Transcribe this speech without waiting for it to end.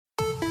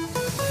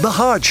The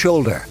Hard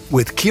Shoulder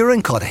with Kieran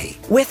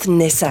with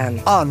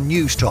Nissan on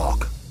News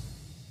Talk.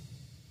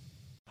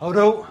 How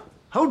do,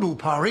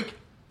 Pádraig?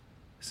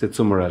 Sit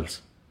somewhere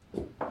else.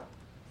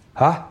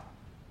 Huh?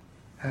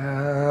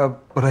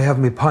 But I have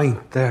my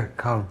pint there,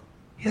 Colin.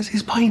 He has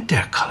his pint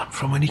there, Colin,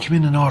 from when he came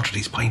in and ordered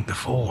his pint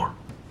before.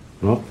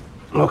 No.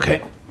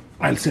 Okay,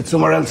 I'll sit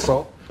somewhere else.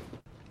 So,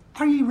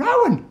 Are you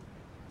rowing?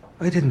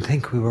 I didn't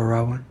think we were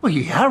rowing. Well,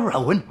 you are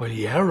rowing. Well,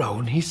 yeah,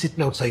 Rowan, he's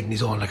sitting outside in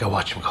his own like I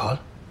watch him, Colin.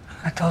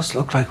 It does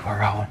look like we're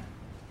rowing.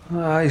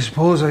 I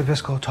suppose I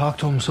best go talk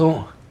to him,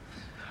 so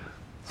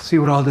see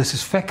what all this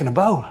is fecking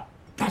about.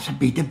 That'd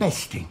be the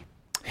best thing.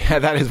 Yeah,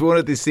 that is one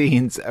of the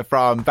scenes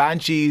from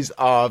Banshees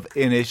of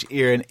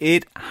Inisherin.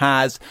 It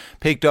has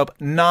picked up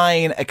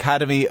 9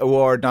 Academy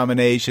Award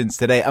nominations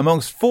today,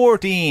 amongst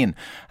 14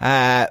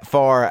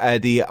 for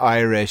the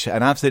Irish.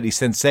 An absolutely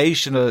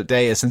sensational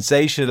day, a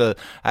sensational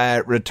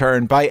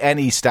return by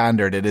any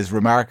standard. It is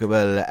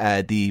remarkable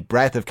the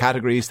breadth of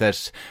categories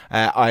that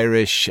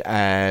Irish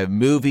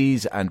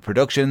movies and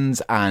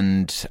productions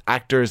and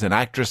actors and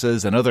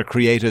actresses and other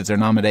creatives are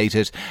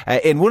nominated.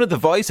 In one of the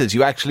voices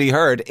you actually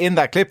heard in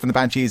that clip from the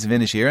Banshees of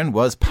Inisherin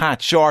was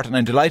Pat Shortt, and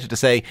I'm delighted to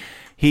say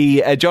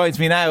he joins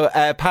me now.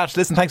 Pat,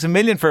 listen, thanks a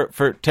million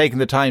for taking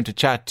the time to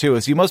chat to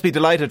us. You must be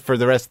delighted for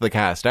the rest of the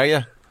cast, are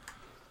you?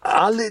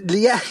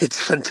 Yeah, it's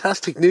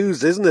fantastic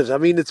news, isn't it? I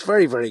mean, it's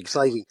very, very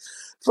exciting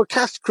for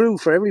cast, crew,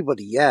 for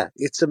everybody. Yeah,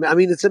 it's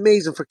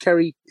amazing for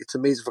Kerry, it's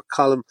amazing for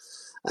Colin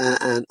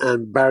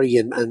and Barry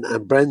and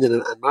Brendan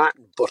and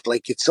Martin. But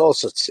like, it's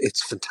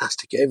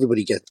fantastic.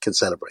 Everybody can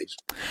celebrate.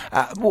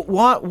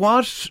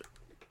 What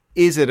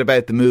is it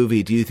about the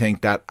movie, do you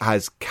think, that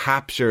has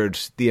captured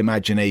the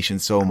imagination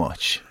so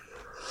much?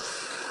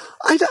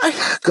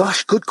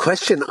 Gosh, good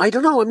question. I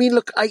don't know. I mean,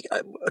 look,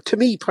 to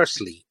me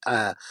personally,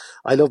 I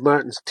love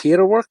Martin's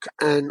theatre work,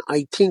 and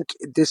I think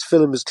this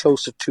film is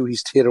closer to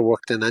his theatre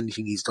work than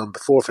anything he's done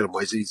before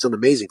film-wise. He's done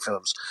amazing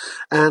films,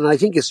 and I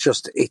think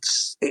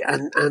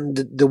and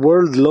the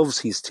world loves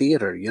his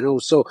theatre, you know.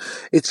 So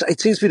it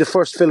seems to be the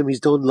first film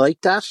he's done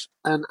like that,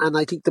 and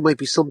I think there might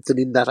be something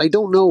in that. I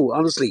don't know,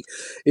 honestly.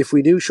 If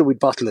we knew, sure, we'd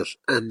bottle it,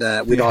 and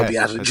we'd all be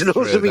at it. You know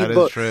what I mean? That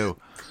is true.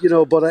 You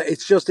know, but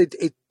it's just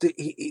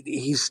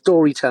his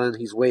storytelling,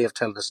 his way of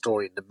telling a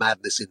story, and the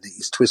madness in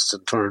his twists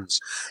and turns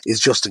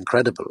is just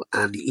incredible.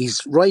 And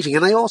he's writing,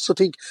 and I also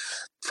think,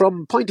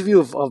 from point of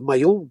view of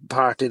my own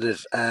part in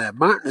it,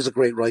 Martin is a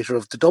great writer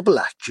of the double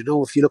act. You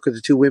know, if you look at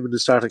the two women who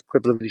started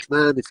Cripple of English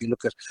Man, if you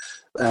look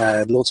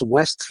at Lonesome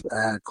West,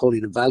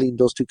 Colleen and Valley, and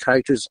those two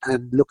characters,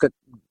 and look at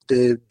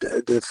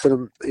the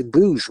film in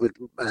Bruges with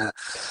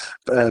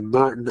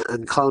Martin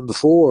and Colin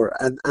before,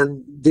 and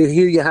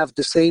here you have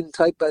the same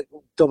type of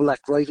double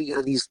act writing,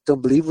 and he's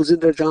unbelievable in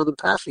there, John and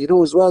Pat, you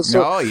know, as well.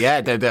 So,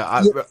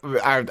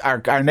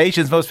 our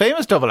nation's most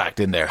famous double act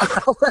in there.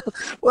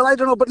 well, I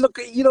don't know, but look,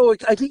 you know,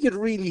 I think it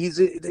really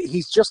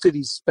he's just in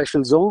his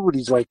special zone when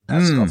he's writing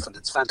that stuff, and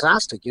it's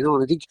fantastic, you know.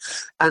 And I think,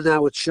 and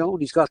now it's shown.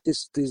 He's got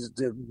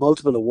the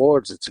multiple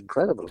awards. It's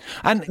incredible.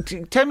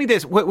 And tell me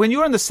this: when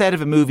you're on the set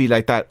of a movie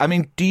like that, I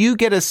mean, do you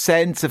get a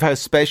sense of how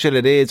special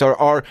it is,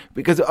 or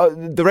because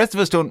the rest of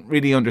us don't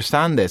really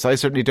understand this? I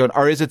certainly don't.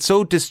 Or is it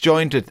so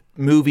disjointed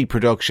movie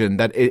production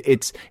that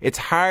it's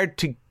hard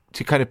to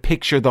kind of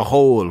picture the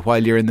whole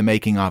while you're in the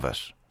making of it?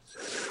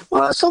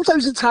 Well,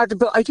 sometimes it's hard to,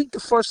 but I think the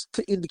first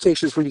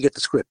indication is when you get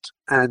the script,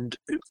 and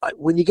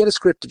when you get a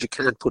script that you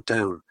can't put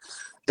down,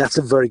 that's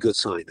a very good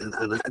sign.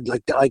 And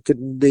like, I could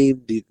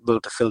name the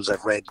amount of films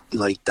I've read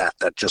like that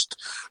just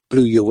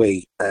blew you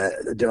away.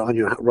 They're on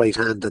your right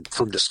hand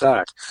from the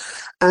start.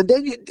 And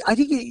then I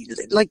think,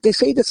 like they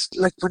say, that's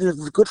like when a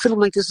good film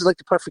like this is like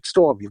the perfect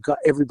storm. You've got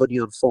everybody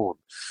on form,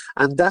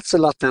 and that's a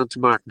lot down to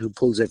Martin, who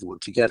pulls everyone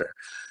together.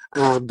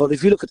 But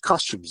if you look at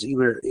costumes,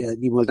 Nima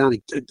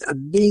Muldowney,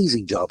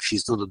 amazing job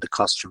she's done on the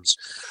costumes,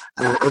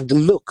 and the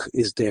look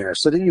is there.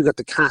 So then you got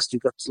the cast. You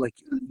got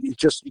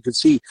you can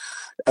see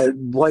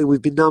why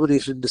we've been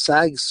nominated in the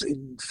SAGs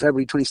in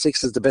February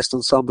 26th as the best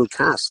ensemble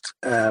cast,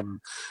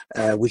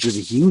 which is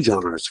a huge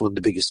honour. It's one of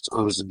the biggest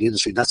honours in the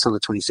industry. That's on the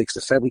 26th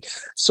of February.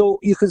 So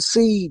you can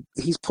see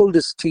he's pulled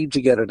this team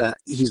together that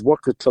he's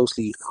worked with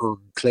closely on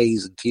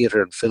plays and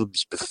theatre and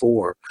films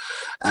before,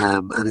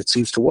 and it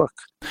seems to work.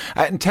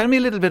 And tell me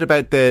a little bit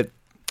about the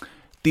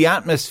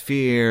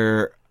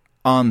atmosphere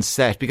on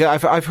set,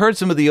 because I've heard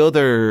some of the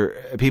other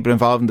people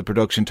involved in the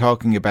production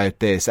talking about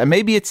this, and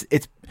maybe it's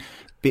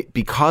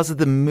because of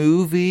the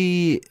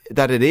movie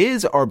that it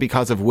is, or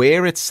because of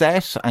where it's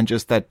set and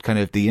just that kind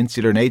of the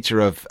insular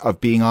nature of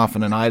being off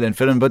on an island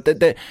film. But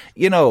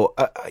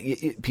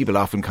people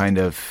often kind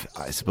of,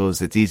 I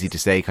suppose it's easy to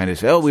say kind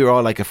of, oh, we were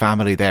all like a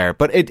family there.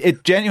 But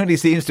it genuinely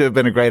seems to have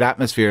been a great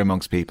atmosphere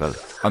amongst people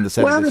on the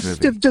set of this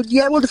movie.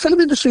 The film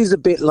industry is a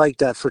bit like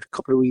that for a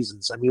couple of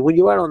reasons. I mean, when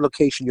you are on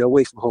location, you're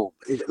away from home.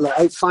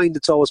 I find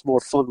it's always more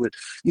fun when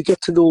you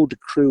get to know the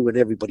crew and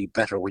everybody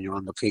better when you're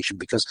on location,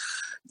 because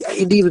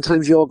in the even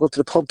times you all go to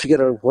the pub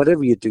together, or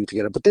whatever you do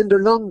together. But then there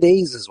are long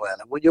days as well.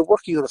 And when you're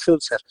working on a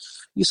film set,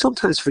 you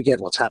sometimes forget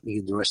what's happening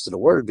in the rest of the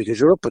world because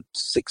you're up at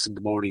 6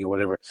 a.m. or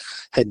whatever,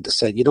 heading to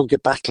set. You don't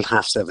get back till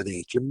 7:30,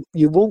 8.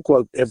 You won't go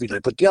out every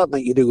night, but the odd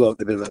night you do go out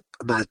in a bit of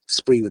a mad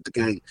spree with the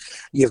gang.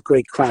 You have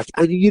great crack,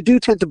 and you do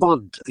tend to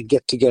bond and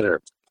get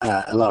together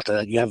a lot.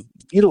 And you have,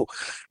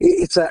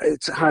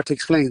 it's hard to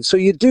explain. So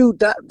you do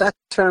that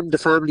term, the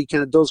family,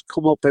 kind of does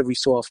come up every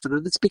so often,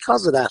 and it's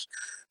because of that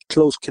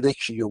close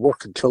connection. You're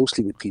working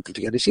closely with people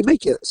together, so you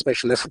make a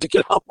special effort to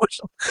get on with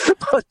them.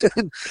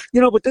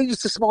 But then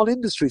it's a small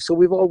industry, so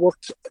we've all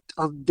worked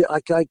on.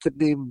 I could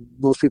name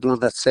most people on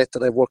that set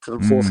that I've worked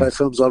on 4 or 5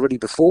 films already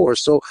before.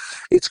 So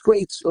it's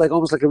great. It's like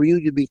almost like a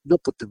reunion meeting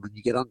up with them, and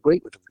you get on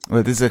great with them.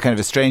 Well, this is a kind of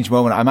a strange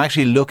moment. I'm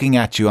actually looking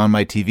at you on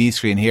my TV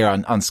screen here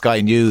on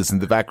Sky News in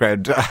the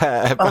background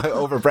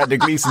over Brendan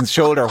Gleeson's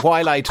shoulder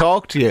while I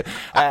talk to you.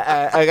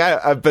 I got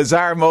a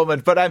bizarre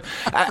moment, but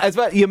as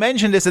well. You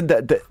mentioned this in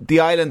the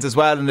islands as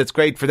well, and it's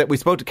great for that. We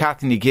spoke to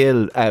Kathleen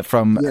Gill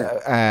from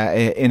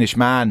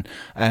Inisherin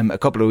a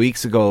couple of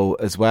weeks ago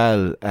as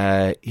well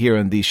here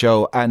on the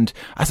show, and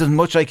I said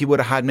much like you would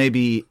have had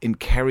maybe in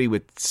Kerry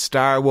with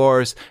Star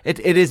Wars.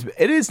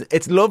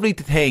 It's lovely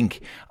to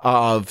think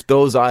of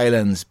those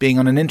islands being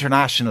on an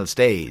international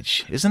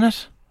stage, isn't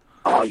it?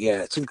 Oh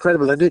yeah, it's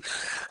incredible. And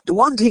the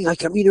one thing, I've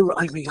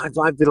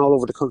been all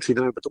over the country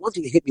now, but the one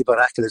thing that hit me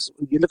about Achill is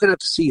when you're looking out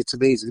to sea, it's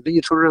amazing. And then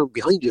you turn around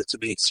behind you, it's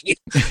amazing.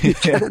 You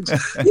can't,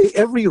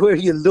 everywhere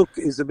you look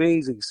is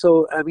amazing.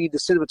 So I mean, the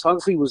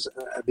cinematography was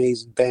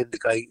amazing. Ben, the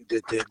guy,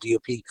 the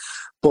DOP,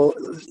 but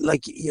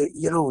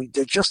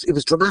it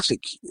was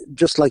dramatic,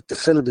 just like the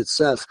film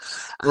itself,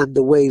 and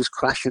the waves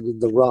crashing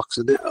in the rocks,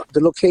 and the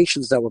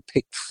locations that were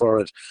picked for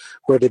it,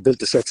 where they built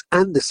the sets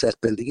and the set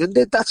building, and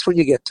that's when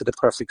you get to the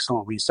perfect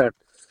song. When you start,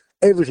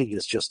 everything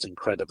is just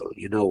incredible,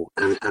 and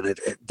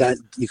that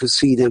you can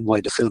see then why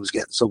the film's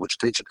getting so much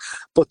attention.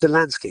 But the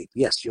landscape,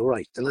 yes, you're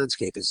right. The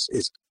landscape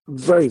is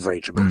very, very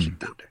dramatic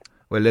down there.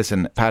 Well,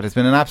 listen, Pat, it's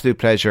been an absolute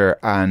pleasure,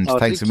 and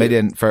thanks a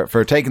million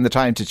for taking the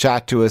time to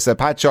chat to us.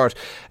 Pat Shortt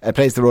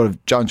plays the role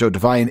of John Joe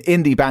Devine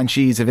in the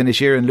Banshees of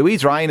Inisherin.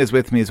 Louise Ryan is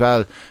with me as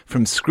well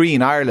from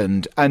Screen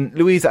Ireland. And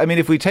Louise, I mean,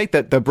 if we take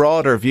the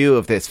broader view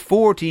of this,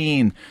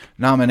 14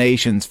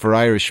 nominations for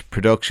Irish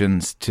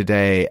productions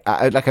today,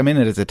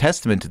 it's a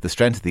testament to the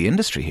strength of the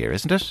industry here,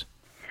 isn't it?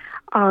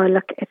 Oh,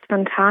 look, it's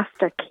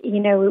fantastic.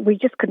 We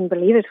just couldn't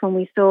believe it when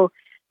we saw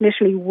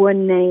literally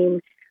one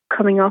name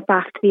coming up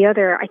after the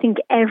other. I think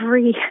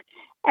every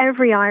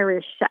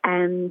Irish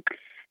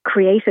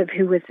creative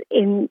who was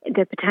in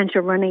the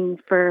potential running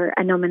for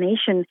a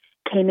nomination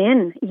came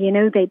in.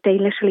 They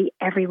literally,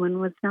 everyone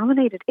was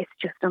nominated. It's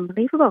just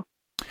unbelievable.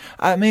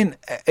 I mean,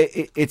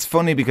 it's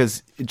funny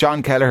because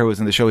John Kelleher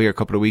was on the show here a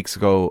couple of weeks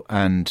ago,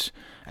 and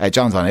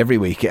John's on every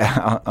week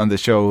on the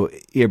show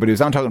here, but he was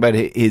on talking about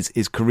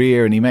his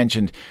career, and he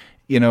mentioned,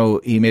 he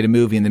made a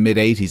movie in the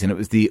mid-80s, and it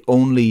was the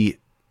only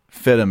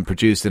film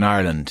produced in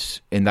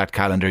Ireland in that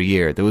calendar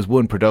year. There was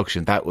one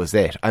production, that was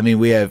it. I mean,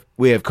 we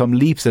have come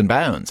leaps and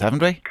bounds,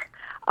 haven't we?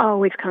 Oh,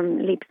 we've come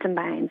leaps and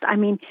bounds. I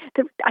mean,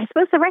 I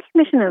suppose the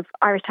recognition of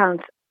Irish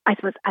talent, I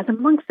suppose, as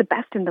amongst the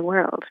best in the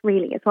world,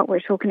 really, is what we're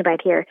talking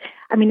about here.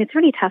 I mean, it's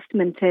really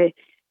testament to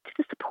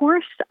the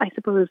support, I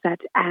suppose,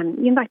 that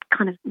that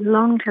kind of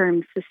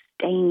long-term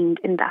sustained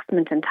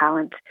investment in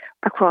talent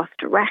across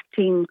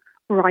directing,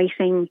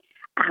 writing,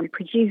 and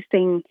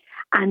producing.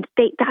 And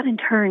that in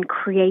turn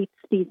creates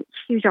these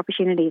huge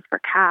opportunities for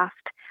cast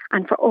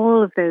and for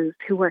all of those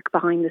who work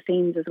behind the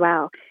scenes as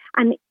well.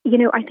 And,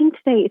 I think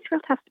today it's real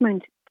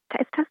testament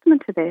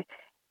to the,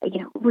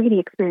 really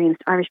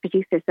experienced Irish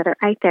producers that are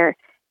out there,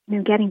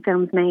 getting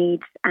films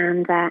made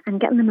and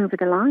getting them over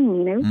the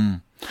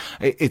line,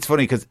 It's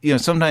funny because,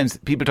 sometimes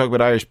people talk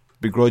about Irish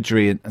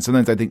begrudgery, and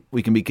sometimes I think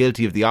we can be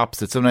guilty of the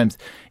opposite. Sometimes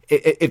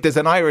if there's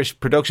an Irish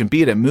production,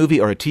 be it a movie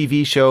or a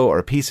TV show or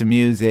a piece of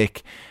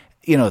music,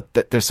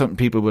 there's some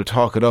people will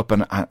talk it up,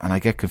 and I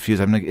get confused.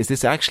 I'm like, is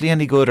this actually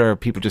any good, or are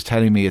people just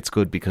telling me it's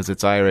good because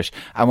it's Irish?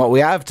 And what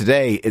we have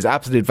today is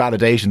absolute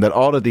validation that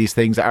all of these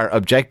things are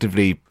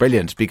objectively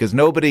brilliant, because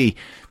nobody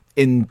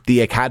in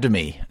the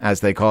academy, as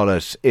they call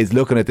it, is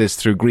looking at this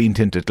through green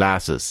tinted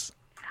glasses.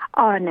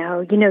 Oh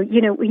no,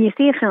 when you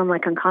see a film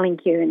like Colin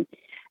Kieran,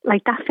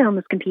 like that film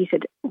has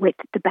competed with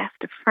the best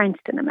of French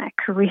cinema,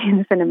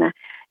 Korean cinema,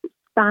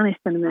 Spanish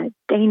cinema,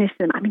 Danish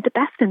cinema. I mean, the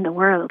best in the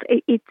world.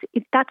 It's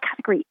that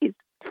category is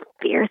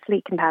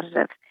fiercely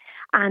competitive,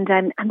 and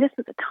this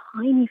was a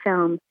tiny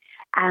film,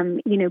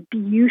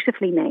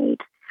 beautifully made,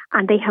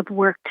 and they have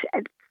worked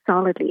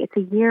solidly. It's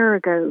a year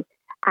ago,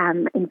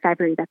 in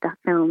February, that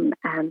film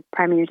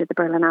premiered at the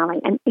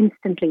Berlinale, and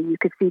instantly you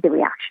could see the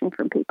reaction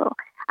from people.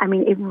 I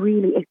mean, it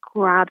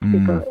grabbed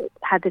people. It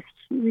had this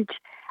huge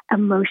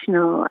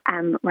emotional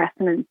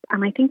resonance,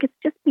 and I think it's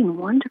just been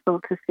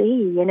wonderful to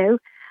see,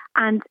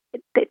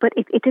 but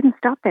it didn't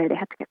stop there. They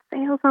had to get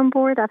sales on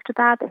board after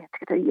that. They had to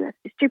get their US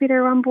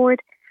distributor on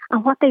board.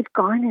 And what they've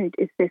garnered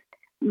is this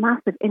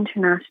massive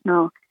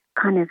international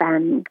kind of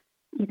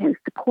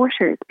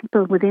supporters,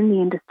 people within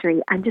the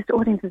industry, and just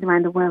audiences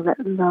around the world that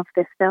love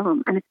this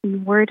film. And it's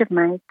been word of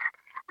mouth,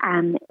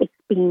 and it's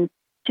been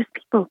just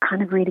people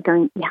kind of really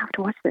going, you have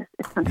to watch this.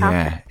 It's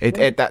fantastic.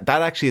 Yeah, that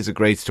actually is a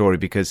great story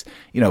because,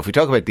 if we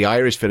talk about the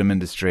Irish film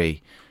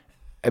industry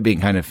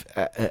being kind of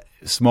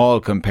small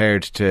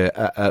compared to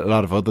a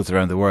lot of others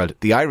around the world,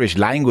 the Irish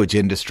language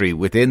industry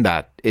within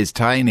that is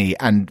tiny.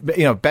 And,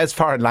 best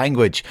foreign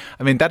language,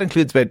 I mean, that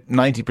includes about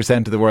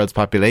 90% of the world's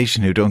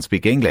population who don't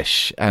speak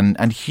English,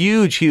 and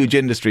huge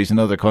industries in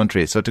other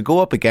countries. So to go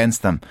up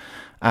against them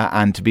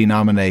and to be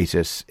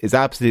nominated is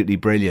absolutely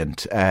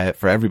brilliant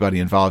for everybody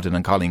involved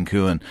in Colleen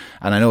Coohan.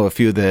 And I know a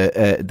few of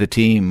the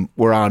team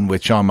were on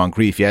with Sean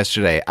Moncrief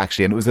yesterday,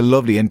 actually, and it was a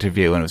lovely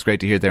interview, and it was great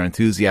to hear their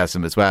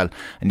enthusiasm as well.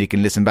 And you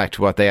can listen back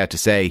to what they had to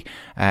say.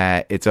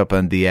 It's up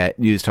on the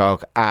News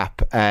Talk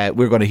app.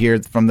 We're going to hear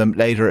from them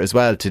later as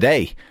well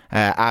today,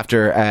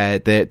 after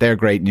their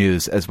great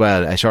news as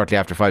well, shortly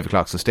after 5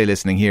 o'clock. So stay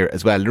listening here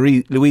as well.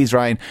 Louise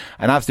Ryan,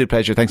 an absolute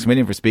pleasure. Thanks a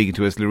million for speaking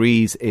to us.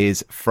 Louise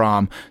is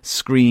from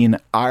Screen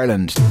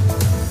Ireland.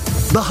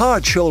 The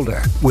Hard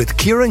Shoulder with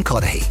Kieran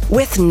Cuddihy.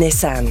 With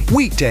Nissan.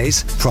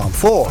 Weekdays from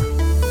 4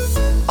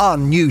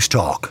 on News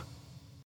Talk.